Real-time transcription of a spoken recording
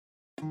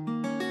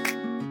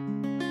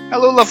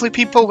Hello lovely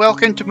people,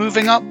 welcome to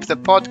Moving Up, the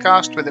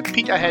podcast with the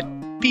Peterhead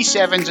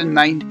P7s in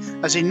mind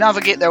as they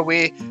navigate their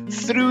way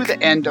through the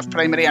end of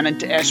primary and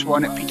into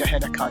S1 at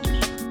Peterhead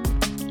Academy.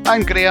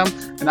 I'm Graham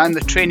and I'm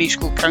the trainee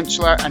school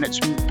counsellor, and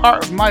it's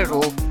part of my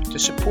role to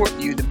support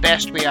you the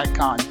best way I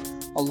can,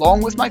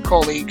 along with my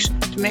colleagues,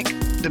 to make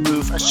the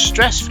move as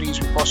stress-free as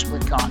we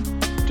possibly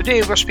can.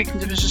 Today we're speaking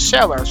to Mrs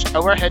Sellers,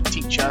 our head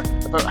teacher,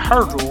 about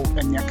her role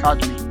in the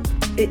academy.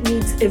 It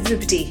needs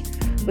everybody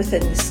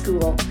within the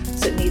school.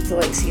 So it needs the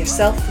likes of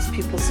yourself as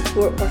pupil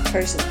support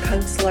workers and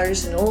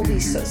counsellors and all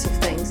these sorts of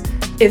things.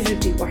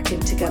 Everybody working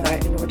together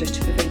in order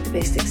to provide the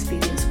best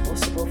experience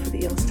possible for the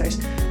youngsters.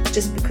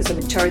 Just because I'm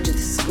in charge of the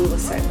school, I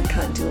certainly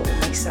can't do it all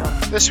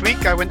myself. This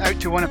week I went out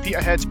to one of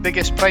Peterhead's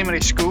biggest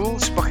primary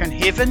schools,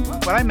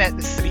 Spikken, where I met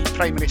the 3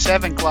 primary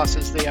 7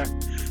 classes there.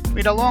 We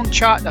had a long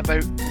chat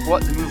about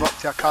what the move up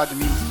to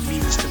academy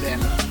means to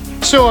them.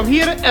 So I'm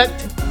here at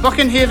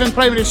Spikken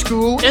Primary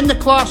School in the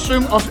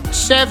classroom of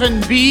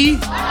 7B.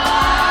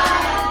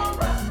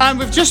 And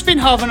we've just been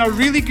having a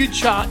really good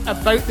chat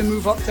about the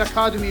move up to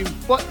academy,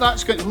 what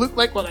that's going to look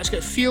like, what that's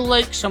going to feel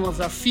like, some of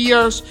their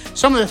fears,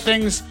 some of the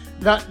things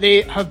that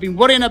they have been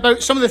worrying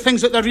about, some of the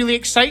things that they're really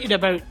excited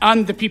about,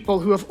 and the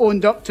people who have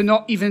owned up to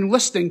not even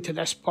listening to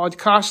this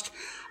podcast,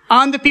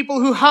 and the people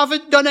who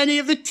haven't done any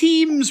of the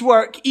Teams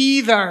work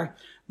either.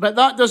 But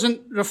that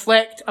doesn't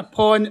reflect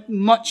upon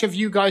much of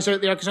you guys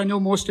out there, because I know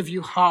most of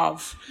you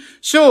have.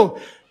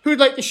 So, who'd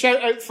like to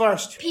shout out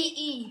first?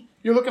 PE.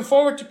 You're looking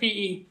forward to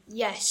PE?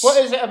 Yes.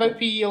 What is it about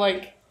PE you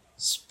like?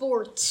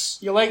 Sports.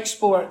 You like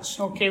sports.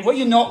 Okay, what are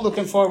you not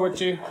looking forward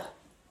to?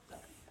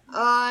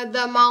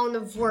 The amount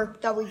of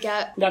work that we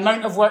get. The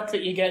amount of work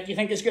that you get. Do you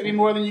think it's going to be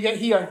more than you get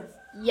here?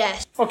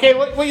 Yes. Okay,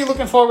 what are you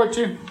looking forward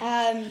to?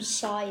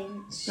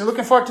 Science. You're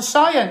looking forward to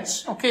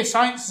science. Okay,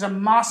 science is a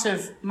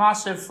massive,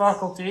 massive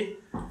faculty.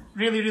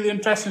 Really, really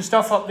interesting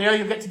stuff up there.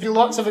 You'll get to do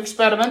lots of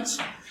experiments.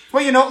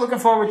 What are you not looking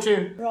forward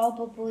to?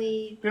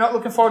 Probably. You're not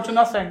looking forward to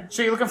nothing.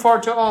 So you're looking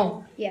forward to it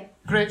all? Yeah.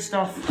 Great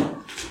stuff.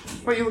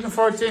 What are you looking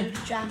forward to?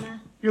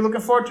 Drama. You're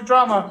looking forward to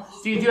drama.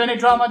 Do you do any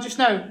drama just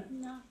now?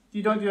 No.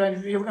 You don't do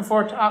anything. You're looking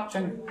forward to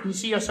acting. Can you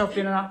see yourself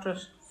being an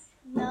actress?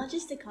 No,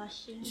 just the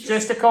costumes.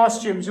 Just the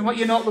costumes. And what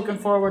you're not looking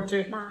forward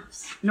to?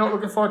 Maths. You're not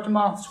looking forward to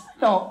maths?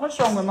 No. What's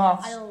wrong with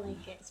maths? I don't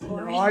like it. It's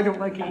boring. No, I don't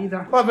like it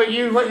either. What about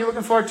you? What are you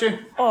looking forward to?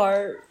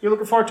 Art. You're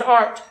looking forward to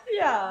art?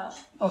 Yeah.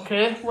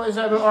 Okay. What is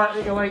it about art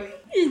that you like?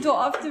 You don't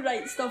have to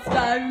write stuff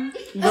down.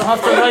 You don't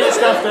have to write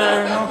stuff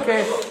down.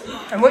 Okay.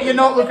 And what you're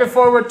not looking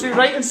forward to?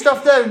 Writing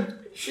stuff down?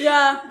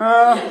 Yeah.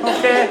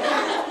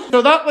 Okay.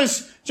 So that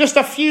was just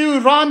a few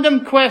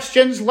random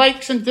questions,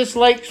 likes and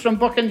dislikes from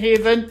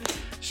Spikken.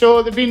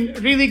 So they've been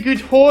really good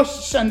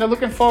hosts and they're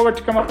looking forward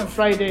to come up on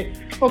Friday.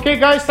 Okay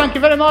guys, thank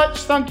you very much.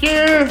 Thank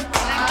you.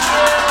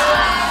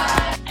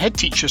 Head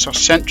teachers are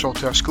central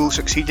to a school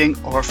succeeding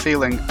or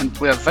failing and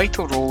play a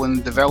vital role in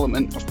the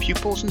development of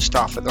pupils and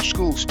staff at their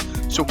schools.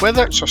 So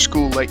whether it's a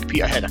school like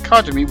Peterhead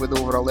Academy with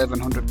over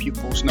 1,100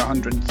 pupils and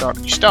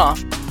 130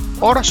 staff,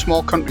 or a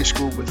small country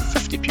school with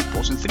 50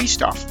 pupils and 3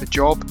 staff, the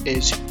job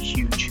is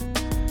huge.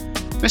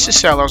 Mrs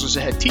Sellers is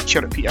a head teacher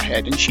at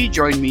Peterhead and she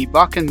joined me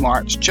back in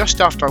March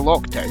just after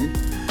lockdown,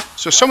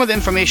 so some of the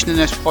information in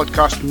this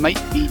podcast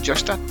might be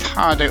just a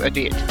tad out of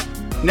date.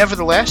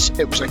 Nevertheless,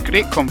 it was a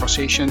great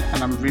conversation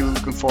and I'm really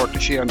looking forward to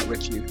sharing it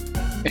with you,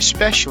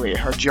 especially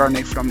her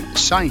journey from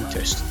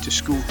scientist to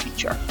school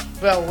teacher.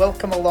 Well,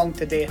 welcome along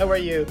today. How are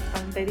you?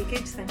 I'm very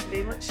good, thank you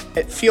very much.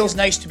 It feels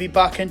nice to be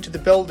back into the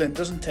building,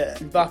 doesn't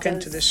it? And back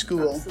into the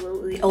school.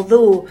 Absolutely.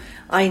 Although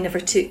I never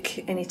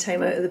took any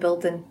time out of the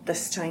building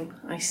this time.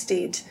 I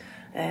stayed,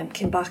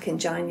 came back in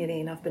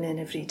January and I've been in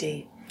every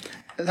day.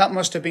 That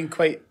must have been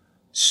quite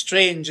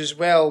strange as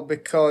well,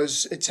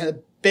 because it's a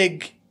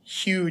big,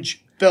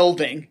 huge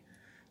building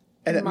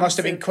and it must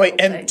have been quite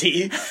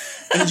empty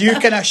and you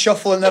kind of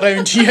shuffling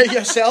around here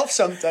yourself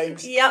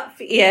sometimes. Yep,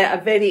 yeah,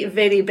 a very,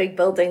 very big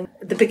building.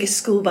 The biggest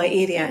school by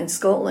area in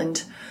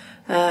Scotland.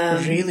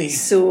 Really?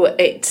 So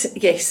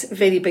yes,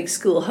 very big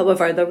school.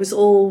 However, there was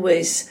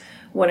always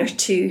 1 or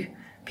 2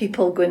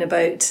 people going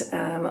about.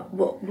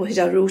 We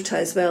had a rota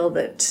as well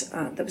that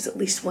there was at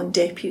least 1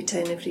 deputy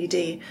in every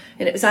day.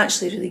 And it was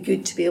actually really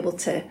good to be able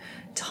to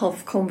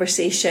have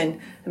conversation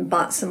and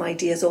bat some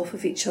ideas off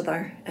of each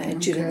other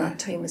during that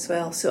time as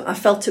well. So I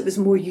felt it was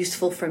more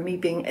useful for me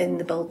being in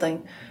the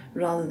building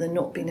rather than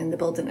not being in the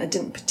building. I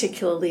didn't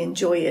particularly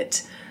enjoy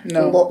it,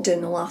 the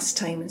lockdown the last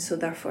time, and so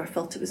therefore I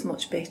felt it was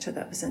much better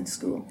that I was in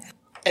school.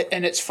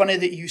 And it's funny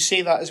that you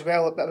say that as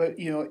well about,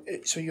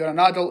 so you're an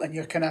adult and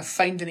you're kind of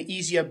finding it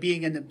easier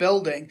being in the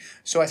building.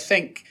 So I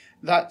think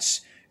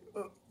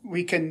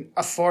we can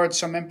afford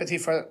some empathy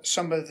for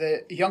some of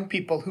the young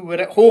people who were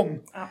at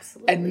home.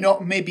 Absolutely. And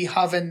not maybe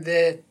having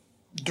the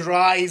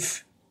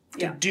drive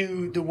to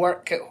do the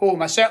work at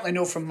home. I certainly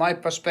know from my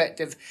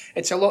perspective,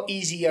 it's a lot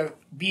easier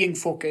being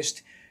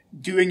focused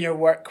doing your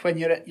work when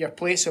you're at your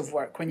place of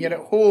work. When you're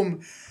at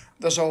home,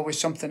 there's always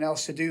something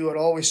else to do or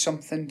always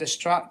something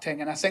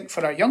distracting. And I think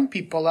for our young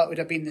people, that would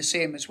have been the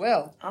same as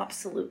well.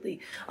 Absolutely.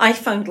 I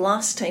found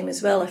last time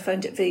as well, I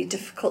found it very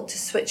difficult to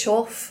switch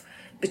off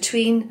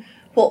between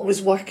what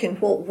was work and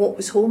what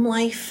was home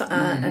life.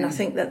 And I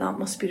think that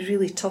must be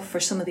really tough for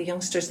some of the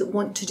youngsters that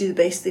want to do the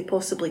best they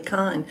possibly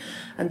can.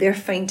 And they're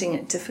finding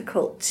it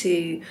difficult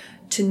to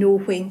know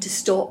when to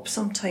stop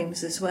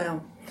sometimes as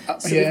well.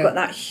 We've got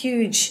that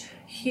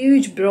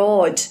huge,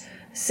 broad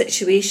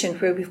situation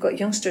where we've got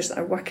youngsters that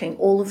are working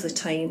all of the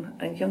time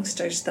and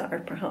youngsters that are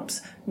perhaps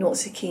not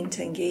so keen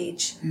to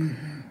engage.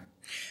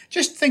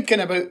 Just thinking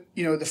about,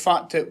 the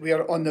fact that we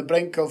are on the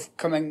brink of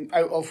coming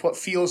out of what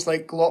feels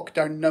like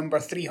lockdown number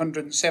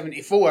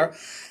 374,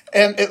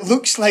 it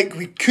looks like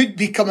we could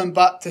be coming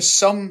back to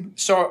some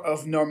sort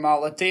of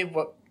normality,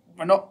 but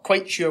we're not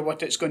quite sure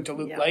what it's going to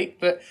look like.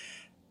 But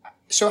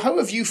so how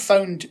have you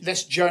found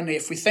this journey?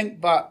 If we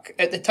think back,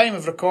 at the time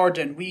of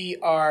recording, we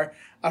are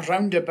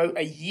around about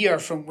a year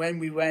from when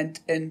we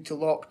went into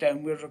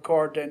lockdown. We're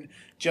recording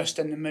just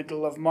in the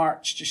middle of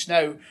March just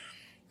now.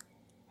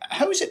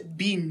 How's it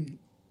been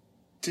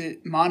to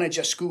manage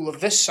a school of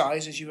this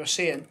size, as you were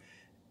saying,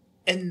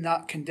 in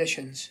that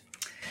conditions?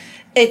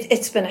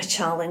 It's been a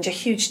challenge, a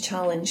huge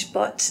challenge,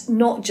 but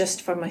not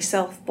just for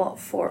myself, but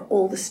for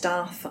all the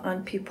staff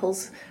and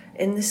pupils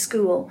in the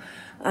school.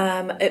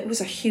 It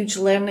was a huge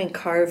learning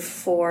curve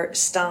for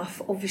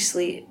staff,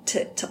 obviously,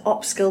 to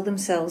upskill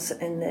themselves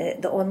in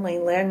the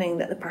online learning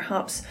that they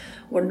perhaps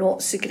were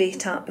not so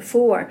great at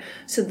before.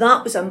 So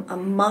that was a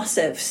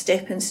massive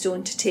stepping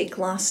stone to take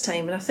last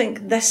time. And I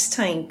think this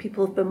time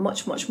people have been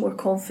much, much more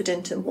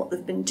confident in what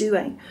they've been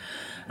doing.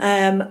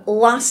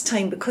 Last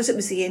time, because it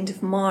was the end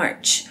of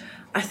March,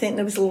 I think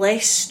there was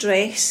less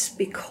stress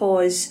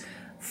because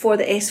for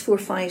the S4,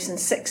 5s and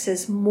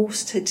 6s,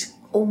 most had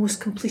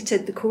almost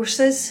completed the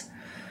courses.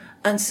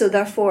 And so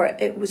therefore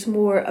it was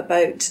more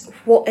about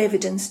what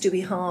evidence do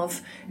we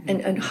have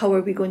and how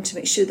are we going to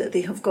make sure that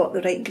they have got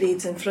the right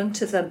grades in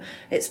front of them.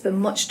 It's been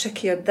much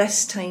trickier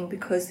this time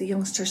because the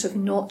youngsters have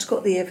not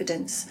got the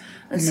evidence.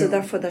 And so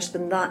therefore there's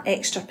been that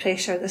extra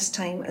pressure this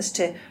time as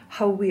to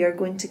how we are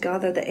going to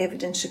gather the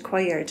evidence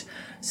required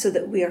so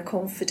that we are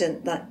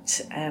confident that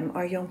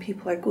our young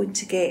people are going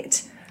to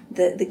get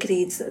the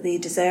grades that they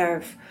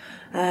deserve.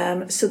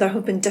 So there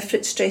have been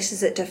different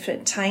stresses at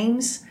different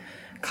times.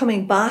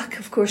 Coming back,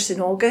 of course, in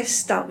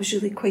August, that was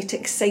really quite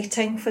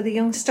exciting for the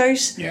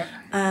youngsters.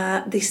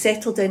 They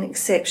settled in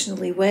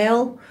exceptionally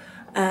well.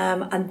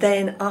 And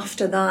then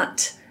after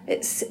that,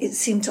 it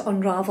seemed to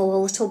unravel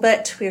a little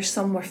bit, where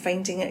some were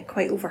finding it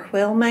quite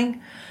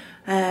overwhelming.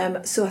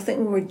 So I think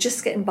we were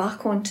just getting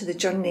back onto the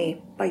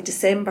journey by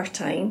December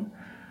time.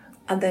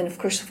 And then, of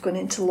course, we've gone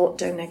into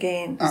lockdown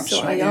again.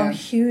 So I am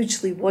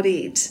hugely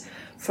worried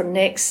for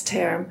next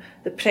term,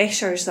 the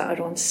pressures that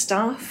are on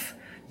staff,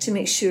 to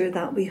make sure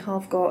that we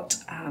have got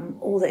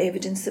all the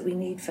evidence that we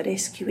need for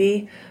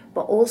SQA,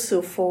 but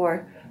also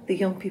for the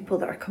young people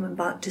that are coming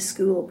back to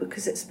school,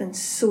 because it's been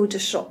so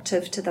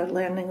disruptive to their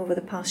learning over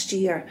the past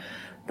year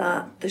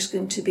that there's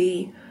going to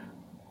be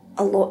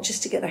a lot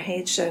just to get their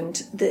heads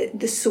around.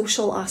 The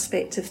social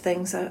aspect of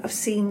things, I've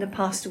seen the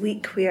past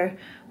week where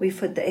we've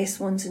had the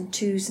S1s and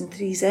 2s and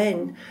 3s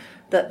in,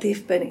 that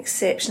they've been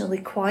exceptionally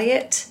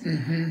quiet.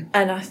 And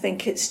I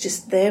think it's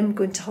just them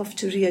going to have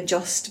to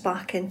readjust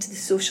back into the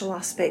social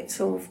aspects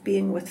of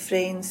being with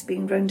friends,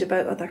 being round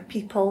about other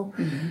people.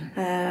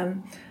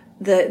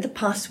 The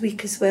past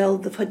week as well,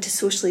 they've had to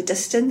socially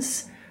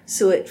distance.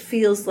 So it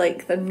feels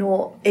like they're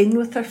not in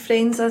with their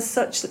friends as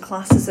such. The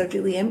classes are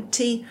really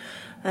empty.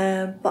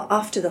 But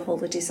after the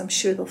holidays, I'm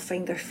sure they'll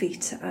find their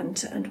feet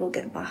and we'll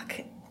get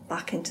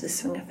back into the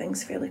swing of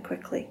things fairly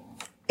quickly.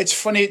 It's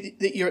funny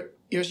that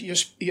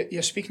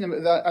you're speaking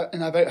about that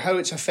and about how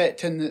it's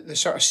affecting the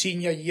sort of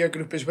senior year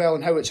group as well,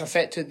 and how it's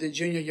affected the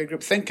junior year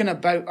group. Thinking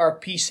about our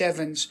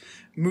P7s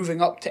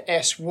moving up to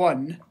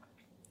S1,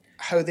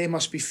 how they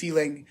must be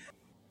feeling.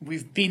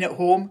 We've been at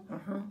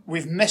home.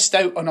 We've missed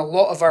out on a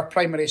lot of our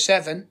primary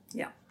 7.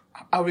 How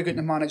are we going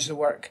to manage the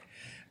work?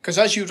 Because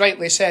as you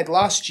rightly said,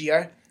 last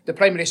year, the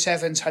primary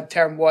 7s had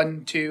term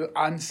 1, 2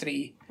 and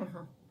 3.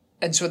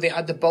 And so they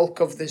had the bulk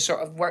of the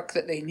sort of work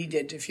that they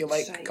needed, if you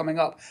like, coming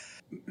up.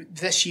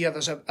 This year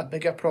there's a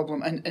bigger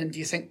problem. And do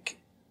you think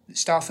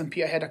staff in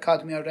Peterhead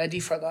Academy are ready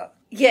for that?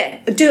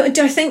 Yeah. Do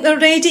I think they're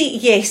ready?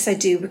 Yes, I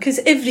do, because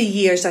every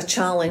year is a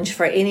challenge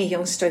for any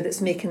youngster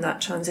that's making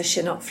that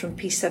transition up from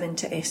P7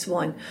 to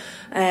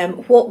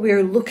S1. What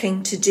we're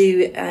looking to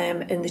do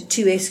in the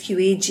 2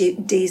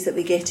 SQA days that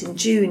we get in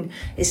June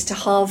is to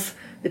have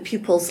the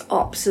pupils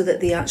up so that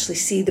they actually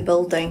see the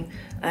building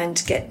and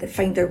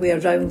find their way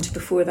around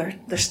before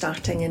they're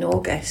starting in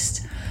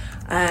August.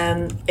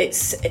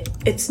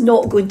 It's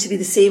not going to be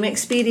the same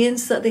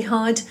experience that they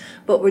had,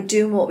 but we're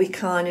doing what we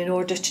can in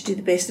order to do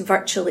the best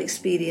virtual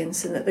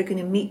experience, and that they're going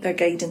to meet their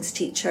guidance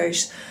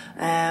teachers,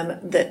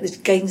 that the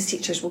guidance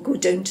teachers will go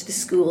down to the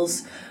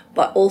schools.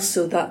 but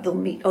also that they'll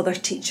meet other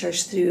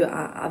teachers through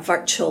a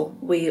virtual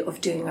way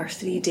of doing our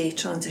 3-day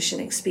transition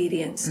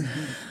experience.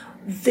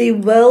 They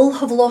will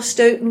have lost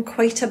out on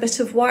quite a bit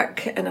of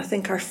work, and I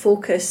think our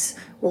focus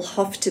will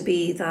have to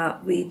be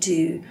that we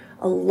do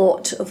a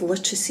lot of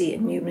literacy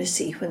and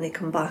numeracy when they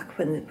come back,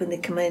 when they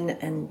come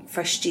in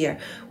first year.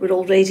 We're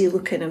already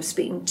looking, I'm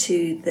speaking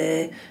to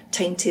the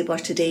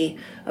timetabler today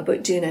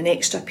about doing an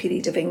extra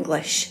period of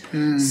English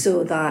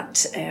so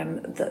that,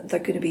 that they're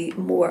going to be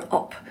more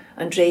up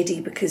and ready,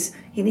 because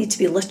you need to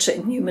be literate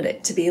and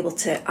numerate to be able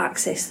to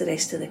access the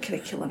rest of the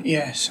curriculum.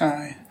 Yes,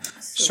 aye.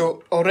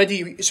 So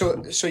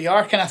you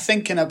are kind of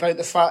thinking about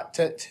the fact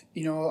that,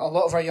 you know, a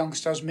lot of our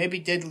youngsters maybe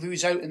did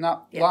lose out in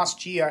that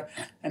last year,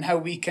 and how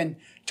we can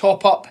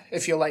top up,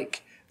 if you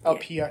like,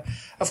 up here.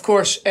 Of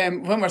course,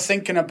 when we're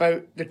thinking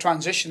about the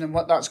transition and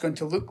what that's going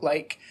to look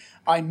like,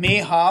 I may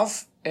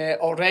have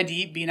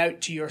already been out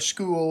to your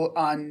school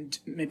and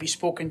maybe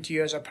spoken to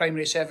you as a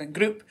Primary 7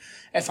 group.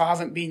 If I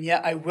haven't been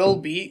yet, I will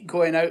be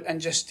going out and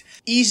just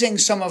easing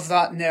some of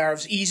that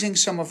nerves, easing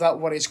some of that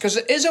worries, because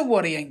it is a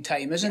worrying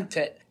time, isn't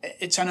it?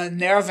 It's an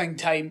unnerving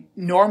time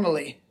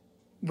normally,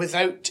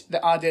 without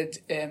the added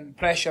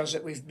pressures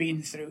that we've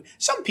been through.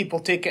 Some people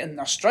take it in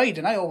their stride,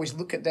 and I always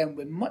look at them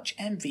with much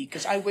envy,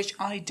 because I wish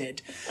I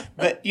did.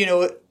 But, you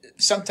know,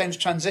 sometimes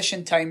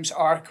transition times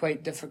are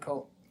quite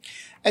difficult.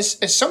 As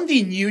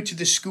somebody new to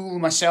the school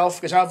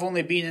myself, because I've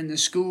only been in the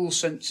school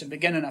since the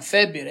beginning of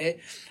February,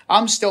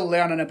 I'm still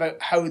learning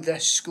about how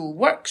this school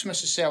works,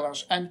 Mrs.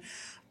 Sellers, and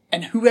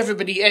who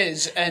everybody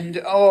is.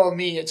 And, oh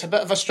me, it's a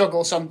bit of a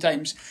struggle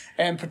sometimes,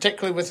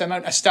 particularly with the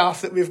amount of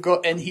staff that we've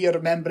got in here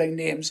remembering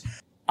names.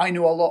 I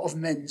know a lot of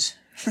Mins.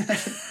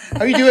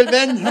 How you doing,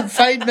 Min? I'm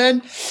fine,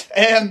 Min.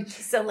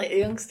 Sound like the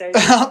youngsters.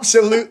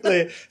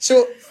 Absolutely.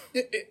 So,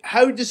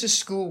 how does the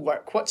school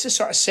work? What's the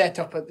sort of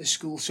setup at the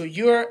school? So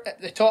you're at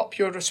the top,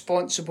 you're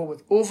responsible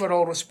with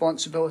overall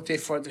responsibility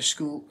for the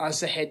school as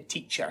the head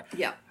teacher.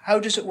 Yeah. How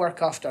does it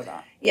work after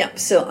that? Yeah,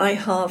 so I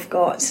have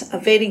got a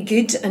very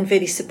good and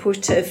very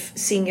supportive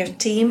senior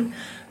team.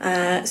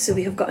 So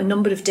we have got a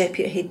number of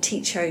deputy head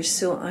teachers.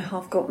 So I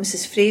have got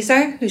Mrs.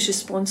 Fraser, who's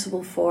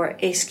responsible for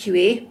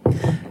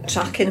SQA,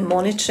 tracking and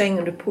monitoring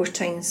and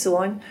reporting and so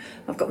on.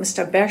 I've got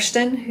Mr.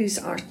 Burston, who's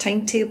our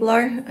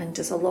timetabler and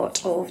does a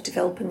lot of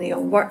developing the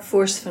young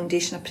workforce,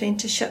 foundation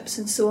apprenticeships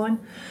and so on.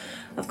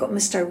 I've got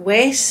Mr.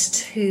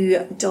 West,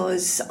 who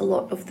does a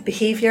lot of the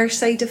behaviour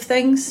side of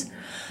things.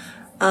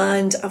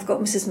 And I've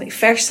got Mrs.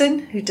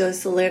 McPherson, who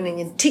does the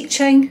learning and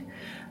teaching.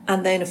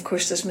 And then, of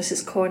course, there's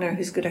Mrs. Connor,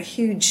 who's got a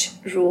huge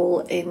role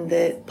in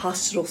the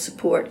pastoral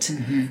support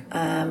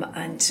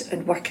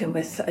and working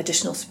with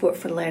additional support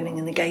for learning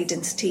in the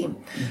guidance team.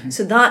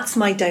 So that's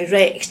my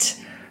direct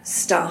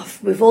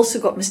staff. We've also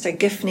got Mr.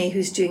 Giffney,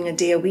 who's doing a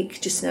day a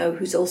week just now,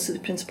 who's also the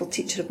principal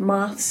teacher of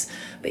maths,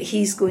 but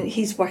he's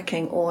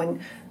working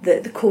on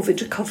the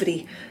COVID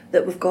recovery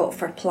that we've got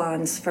for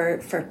plans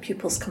for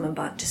pupils coming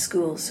back to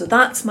school. So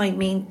that's my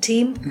main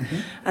team.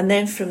 And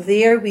then from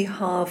there we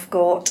have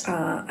got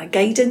a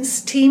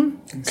guidance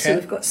team. Okay. So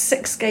we've got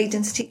 6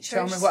 guidance teachers.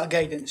 Tell me what a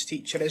guidance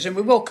teacher is, and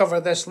we will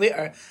cover this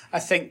later, I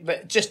think,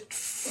 but just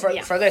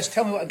for this,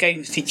 tell me what a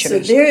guidance teacher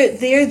is. So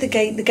they're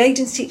the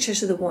guidance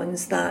teachers are the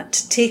ones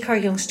that take our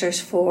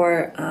youngsters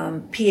for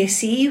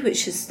PSE,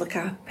 which is like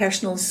a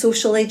personal and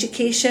social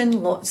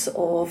education, lots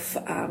of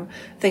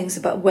things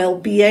about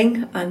well-being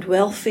and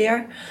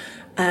welfare.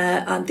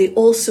 And they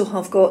also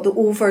have got the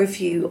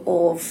overview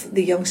of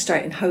the youngster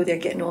and how they're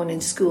getting on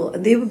in school.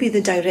 And they would be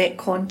the direct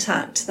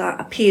contact that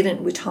a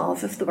parent would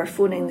have if they were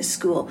phoning the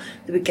school.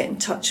 They would get in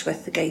touch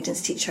with the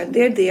guidance teacher. And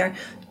they're there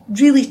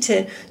really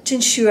to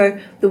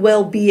ensure the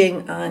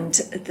well-being and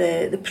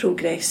the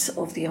progress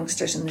of the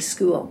youngsters in the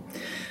school.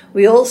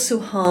 We also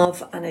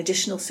have an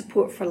additional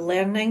support for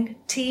learning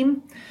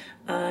team.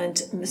 And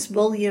Miss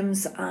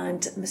Williams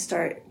and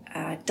Mr.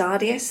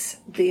 Darius,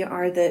 they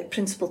are the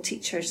principal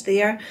teachers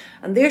there,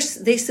 and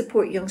they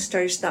support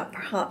youngsters that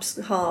perhaps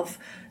have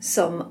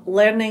some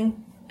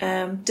learning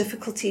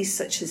difficulties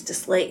such as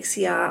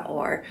dyslexia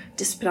or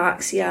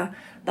dyspraxia,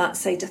 that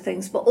side of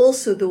things, but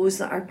also those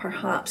that are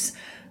perhaps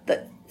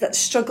that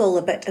struggle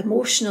a bit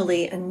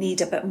emotionally and need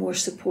a bit more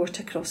support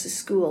across the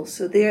school.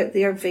 So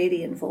they're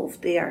very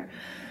involved there.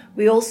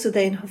 We also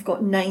then have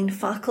got 9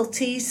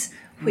 faculties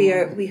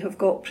where we have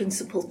got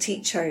principal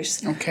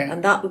teachers,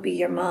 and that would be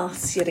your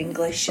maths, your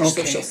English, your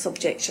social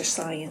subjects, your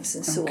science,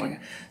 and so on.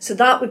 So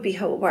that would be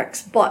how it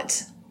works,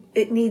 but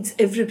it needs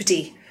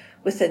everybody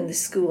within the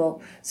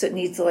school. So it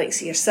needs the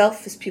likes of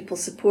yourself as pupil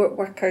support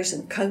workers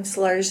and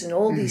counsellors and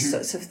all these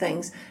sorts of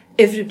things,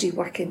 everybody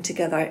working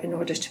together in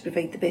order to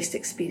provide the best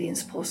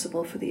experience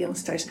possible for the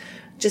youngsters.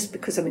 Just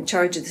because I'm in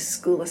charge of the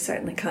school, I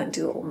certainly can't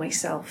do it all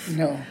myself.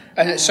 No,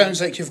 and it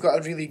sounds like you've got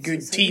a really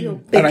good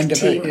team around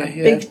about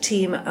you. Big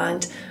team,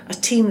 and a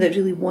team that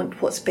really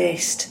want what's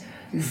best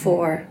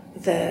for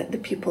the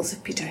pupils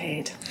of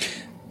Peterhead.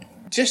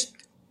 Just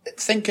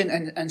thinking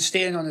and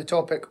staying on the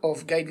topic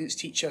of guidance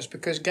teachers,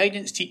 because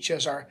guidance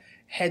teachers are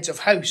heads of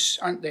house,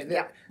 aren't they?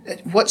 Yeah.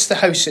 What's the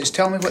houses?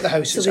 Tell me what the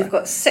houses So are. we've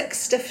got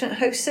 6 different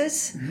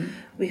houses.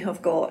 We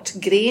have got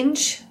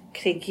Grange,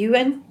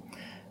 Craigewen,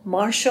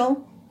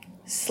 Marshall,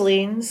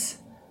 Slains,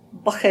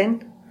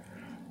 Buchan,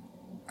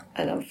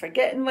 and I'm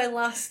forgetting my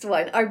last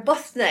one,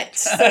 Arbuthnot.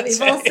 So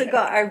we've also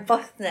got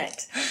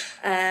Arbuthnot.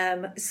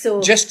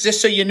 So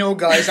just so you know,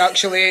 guys,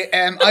 actually,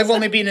 I've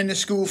only been in the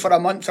school for a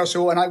month or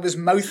so, and I was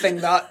mouthing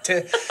that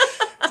to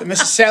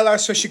Mrs. Seller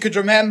so she could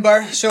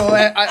remember. So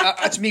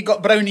that's me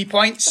got brownie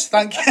points.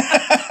 Thank you.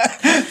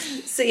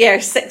 So yeah,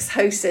 6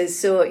 houses.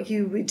 So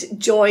you would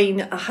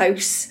join a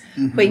house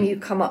when you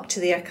come up to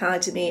the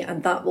academy,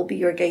 and that will be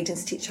your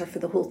guidance teacher for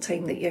the whole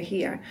time that you're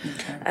here.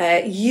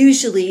 Okay.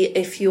 Usually,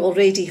 if you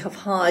already have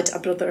had a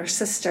brother or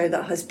sister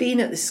that has been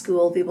at the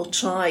school, they will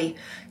try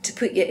to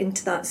put you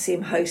into that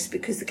same house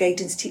because the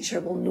guidance teacher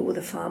will know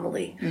the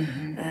family.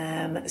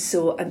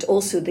 And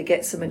also they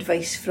get some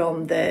advice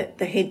from the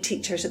head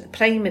teachers at the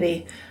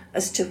primary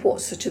as to what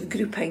sort of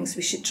groupings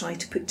we should try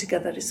to put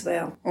together as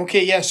well.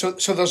 Okay, yeah, so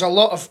there's a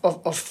lot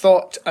of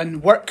thought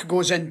and work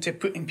goes into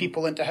putting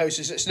people into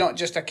houses. It's not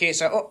just a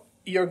case of, oh,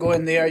 you're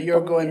going there, you're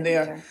going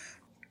there.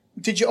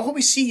 Did you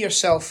always see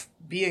yourself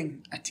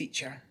being a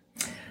teacher?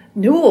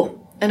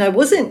 No, and I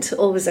wasn't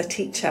always a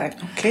teacher.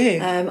 Okay.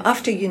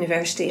 After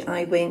university,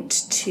 I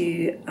went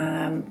to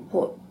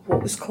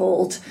what was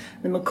called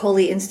the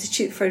Macaulay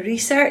Institute for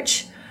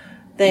Research,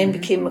 then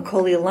became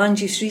Macaulay Land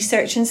Use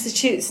Research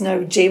Institute. It's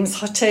now James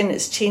Hutton.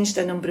 It's changed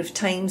a number of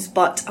times,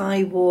 but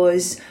I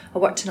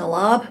worked in a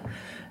lab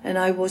and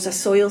I was a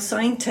soil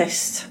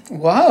scientist.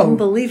 Wow.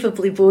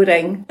 Unbelievably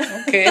boring.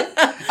 Okay.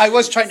 I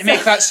was trying to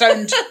make that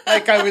sound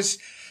like I was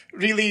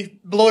really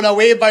blown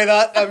away by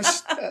that.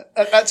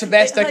 That's the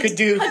best I could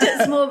do. Had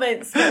its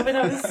moments. But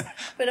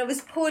when I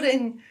was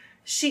pouring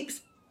sheep's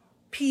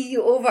pee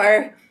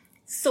over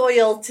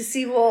soil to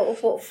see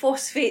what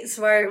phosphates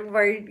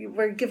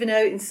were given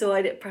out and so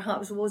on, it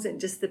perhaps wasn't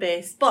just the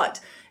best, but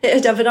it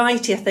had a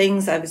variety of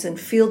things. I was in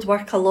field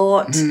work a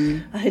lot.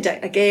 I had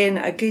again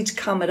a good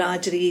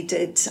camaraderie,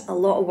 did a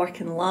lot of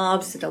work in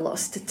labs, did a lot of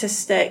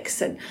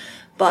statistics,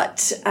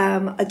 but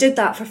I did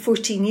that for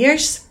 14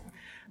 years.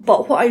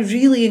 But what I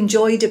really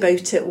enjoyed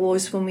about it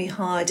was when we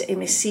had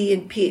MSc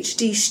and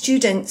PhD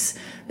students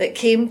that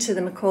came to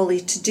the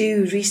Macaulay to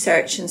do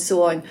research and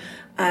so on.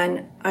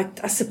 And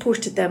I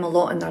supported them a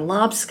lot in their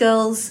lab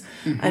skills,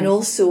 and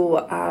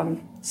also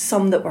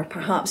some that were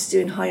perhaps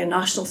doing higher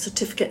national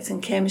certificates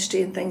in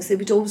chemistry and things. They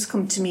would always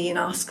come to me and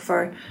ask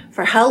for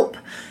help.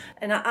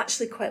 And I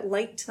actually quite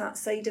liked that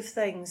side of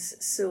things.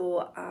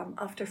 So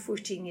after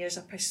 14 years,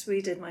 I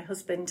persuaded my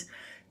husband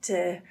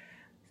to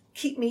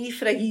keep me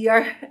for a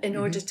year in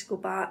order to go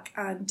back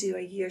and do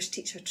a year's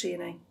teacher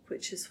training,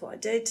 which is what I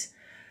did.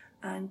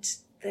 And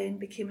then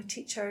became a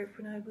teacher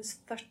when I was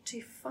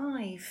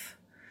 35.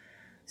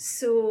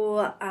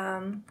 So,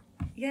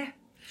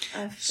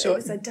 So it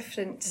was a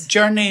different...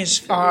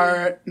 Journeys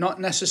are not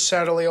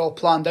necessarily all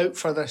planned out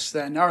for this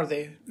then, are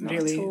they? Not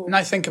really? at all. And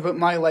I think about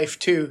my life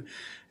too.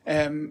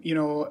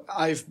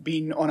 I've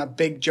been on a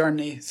big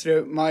journey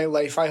throughout my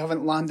life. I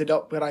haven't landed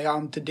up where I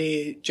am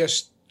today,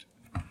 just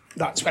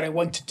that's where I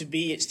wanted to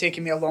be. It's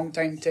taken me a long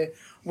time to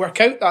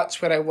work out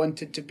that's where I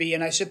wanted to be.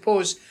 And I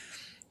suppose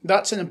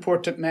that's an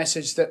important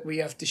message that we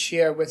have to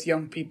share with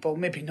young people,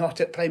 maybe not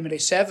at primary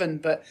 7,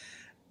 but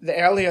the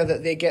earlier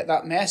that they get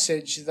that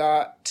message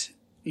that,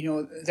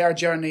 their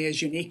journey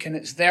is unique and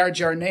it's their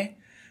journey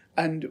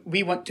and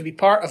we want to be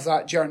part of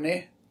that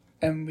journey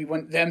and we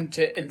want them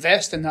to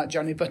invest in that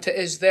journey, but it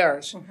is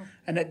theirs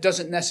and it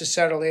doesn't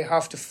necessarily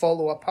have to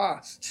follow a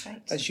path,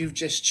 as you've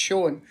just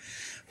shown.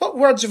 What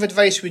words of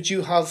advice would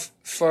you have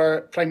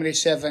for primary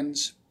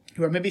 7s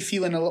who are maybe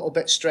feeling a little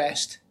bit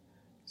stressed,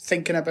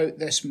 thinking about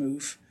this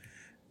move?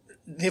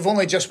 They've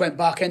only just went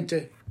back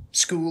into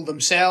school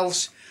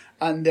themselves,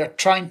 and they're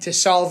trying to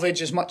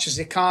salvage as much as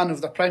they can of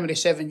their primary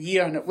 7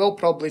 year, and it will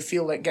probably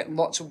feel like getting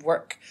lots of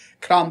work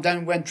crammed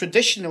down when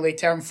traditionally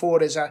term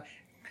 4 is a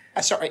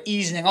sort of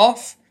easing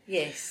off.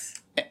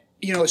 Yes.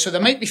 So they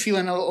might be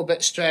feeling a little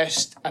bit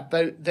stressed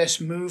about this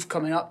move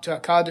coming up to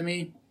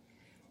academy,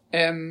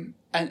 and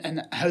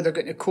how they're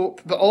going to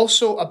cope, but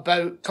also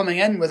about coming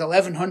in with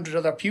 1,100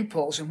 other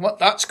pupils and what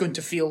that's going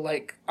to feel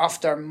like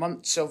after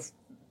months of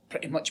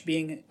pretty much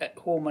being at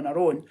home on our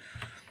own.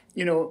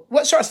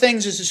 What sort of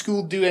things is the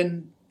school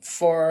doing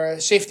for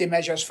safety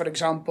measures, for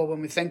example, when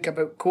we think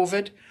about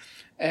COVID?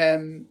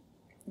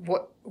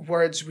 What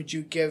words would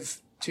you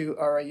give to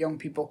our young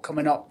people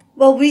coming up?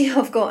 Well, we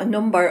have got a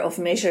number of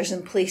measures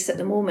in place at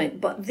the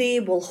moment, but they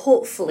will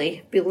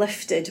hopefully be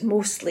lifted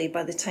mostly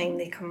by the time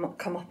they come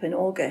up in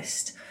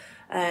August.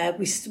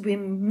 We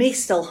may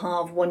still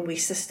have one-way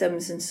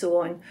systems and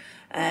so on,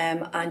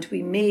 and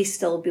we may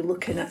still be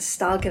looking at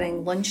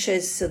staggering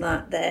lunches so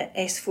that the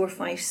S4,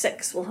 5,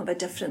 6 will have a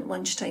different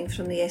lunchtime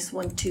from the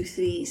S1, 2,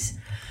 3s.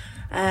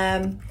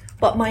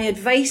 But my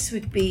advice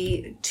would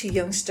be to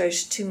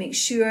youngsters to make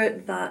sure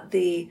that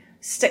they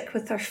stick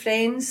with their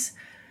friends,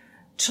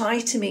 try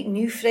to make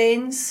new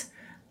friends,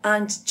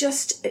 and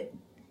just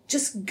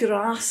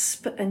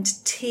grasp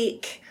and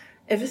take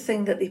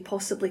everything that they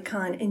possibly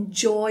can.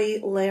 Enjoy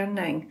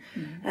learning,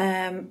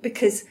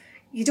 because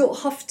you don't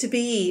have to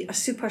be a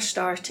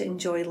superstar to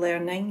enjoy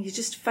learning. You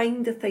just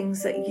find the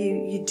things that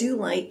you do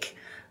like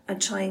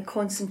and try and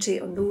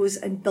concentrate on those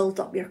and build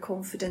up your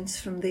confidence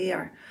from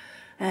there.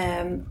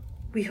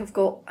 We have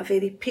got a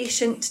very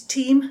patient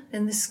team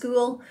in the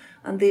school,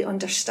 and they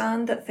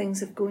understand that things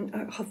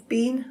have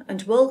been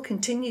and will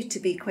continue to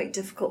be quite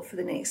difficult for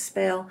the next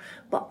spell,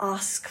 but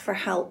ask for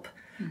help.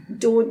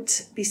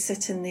 Don't be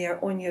sitting there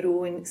on your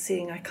own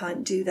saying, I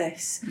can't do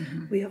this.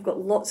 We have got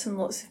lots and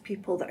lots of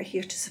people that are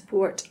here to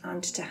support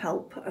and to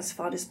help as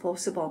far as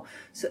possible.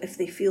 So if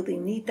they feel they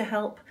need the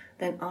help,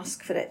 then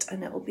ask for it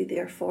and it will be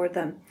there for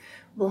them.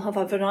 We'll have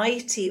a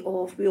variety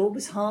of, we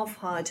always have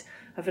had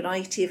a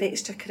variety of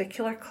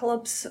extracurricular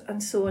clubs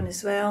and so on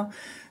as well.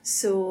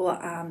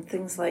 So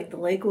things like the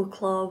Lego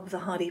Club, the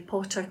Harry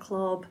Potter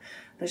Club,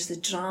 there's the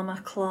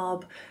Drama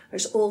Club,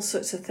 there's all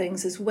sorts of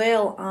things, as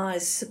well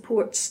as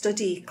support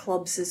study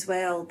clubs as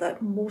well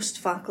that most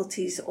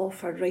faculties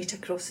offer right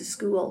across the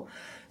school.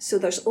 So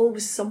there's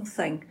always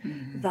something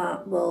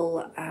that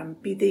will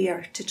be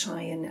there to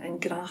try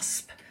and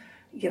grasp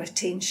your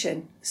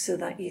attention so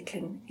that you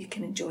can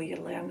enjoy your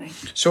learning.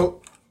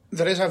 So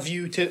there is a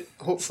view to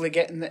hopefully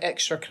getting the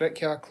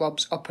extracurricular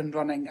clubs up and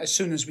running as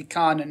soon as we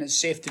can, and it's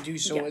safe to do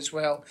so as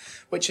well,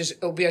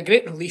 it'll be a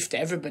great relief to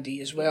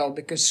everybody as well,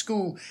 because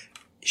school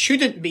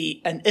shouldn't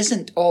be and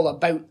isn't all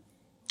about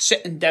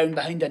sitting down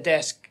behind a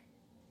desk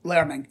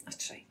learning.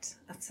 That's right.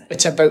 That's it.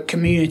 It's about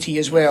community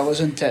as well,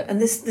 isn't it?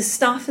 And the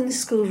staff in the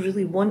school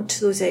really want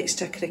those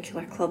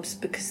extracurricular clubs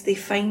because they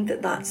find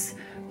that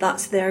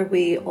that's their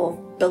way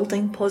of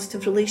building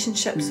positive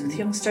relationships with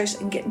youngsters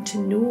and getting to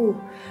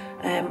know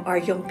our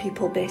young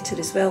people better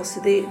as well.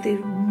 So they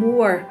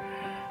more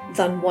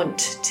than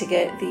want to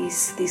get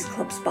these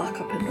clubs back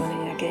up and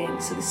running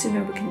again. So the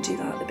sooner we can do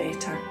that, the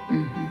better.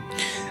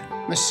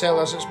 Miss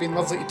Sellers, it's been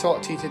lovely to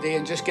talk to you today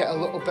and just get a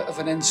little bit of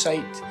an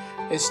insight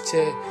as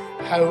to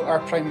how our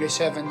primary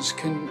sevens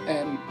can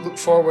look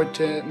forward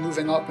to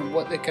moving up and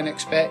what they can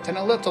expect, and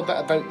a little bit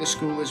about the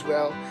school as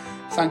well.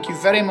 Thank you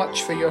very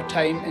much for your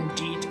time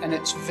indeed, and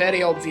it's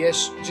very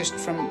obvious just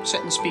from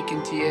sitting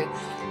speaking to you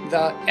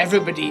that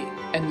everybody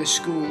in the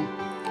school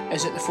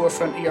is at the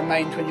forefront of your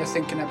mind when you're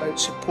thinking about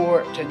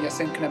support and you're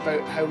thinking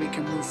about how we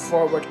can move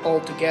forward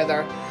all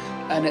together.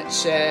 And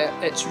it's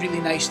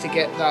really nice to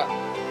get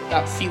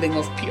that feeling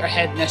of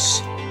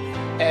Peterheadness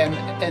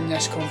in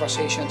this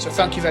conversation. So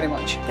thank you very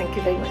much. Thank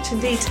you very much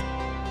indeed.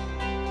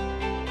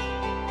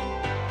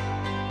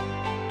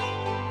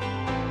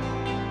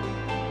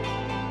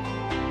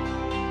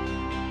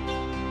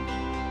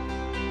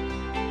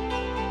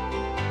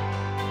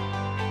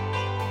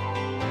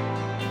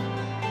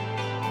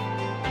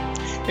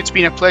 It's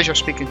been a pleasure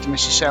speaking to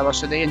Mrs. Sellers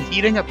today and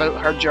hearing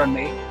about her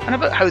journey and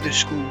about how the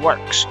school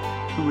works,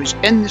 who is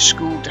in the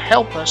school to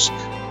help us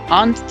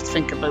and to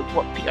think about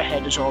what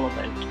Peterhead is all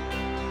about.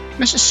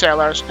 Mrs.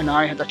 Sellers and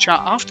I had a chat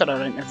after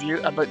our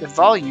interview about the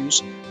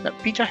values that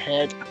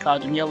Peterhead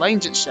Academy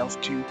aligns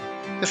itself to.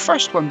 The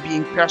first one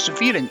being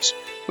perseverance,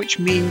 which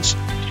means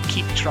to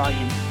keep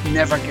trying,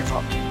 never give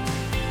up.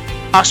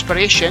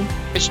 Aspiration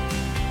is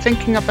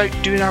thinking about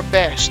doing our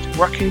best,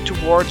 working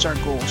towards our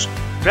goals,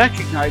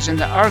 recognising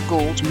that our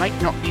goals might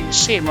not be the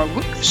same or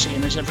look the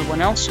same as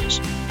everyone else's.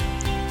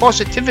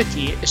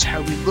 Positivity is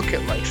how we look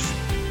at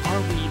life.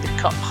 Are we the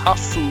cup half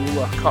full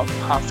or cup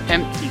half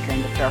empty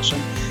kind of person?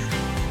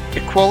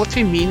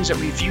 Equality means that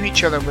we view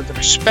each other with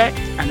respect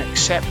and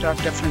accept our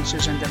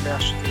differences and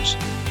diversities.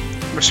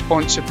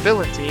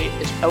 Responsibility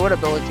is our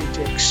ability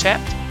to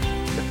accept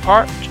the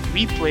part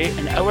we play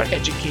in our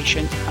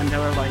education and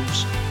our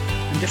lives.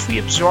 And if we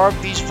absorb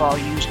these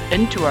values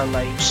into our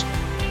lives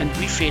and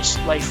we face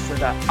life with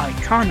that I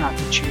can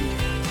attitude,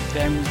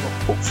 then we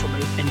will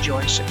hopefully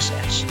enjoy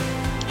success.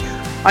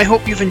 I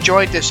hope you've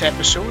enjoyed this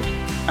episode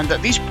and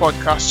that these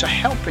podcasts are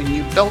helping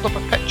you build up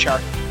a picture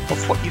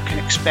of what you can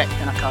expect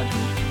in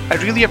Academy. I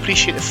really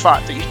appreciate the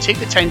fact that you take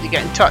the time to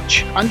get in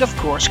touch and of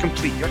course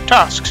complete your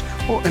tasks.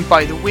 Oh, and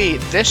by the way,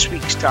 this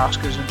week's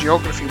task is a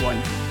geography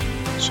one.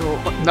 So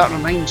that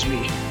reminds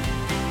me,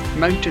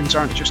 mountains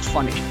aren't just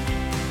funny,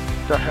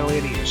 they're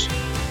hilarious.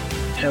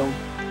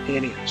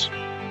 Hilarious.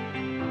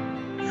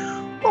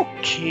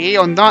 Okay,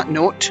 on that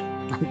note,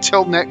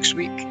 until next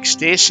week,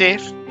 stay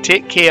safe,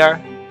 take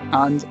care,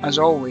 and as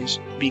always,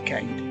 be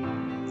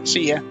kind.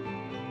 See ya.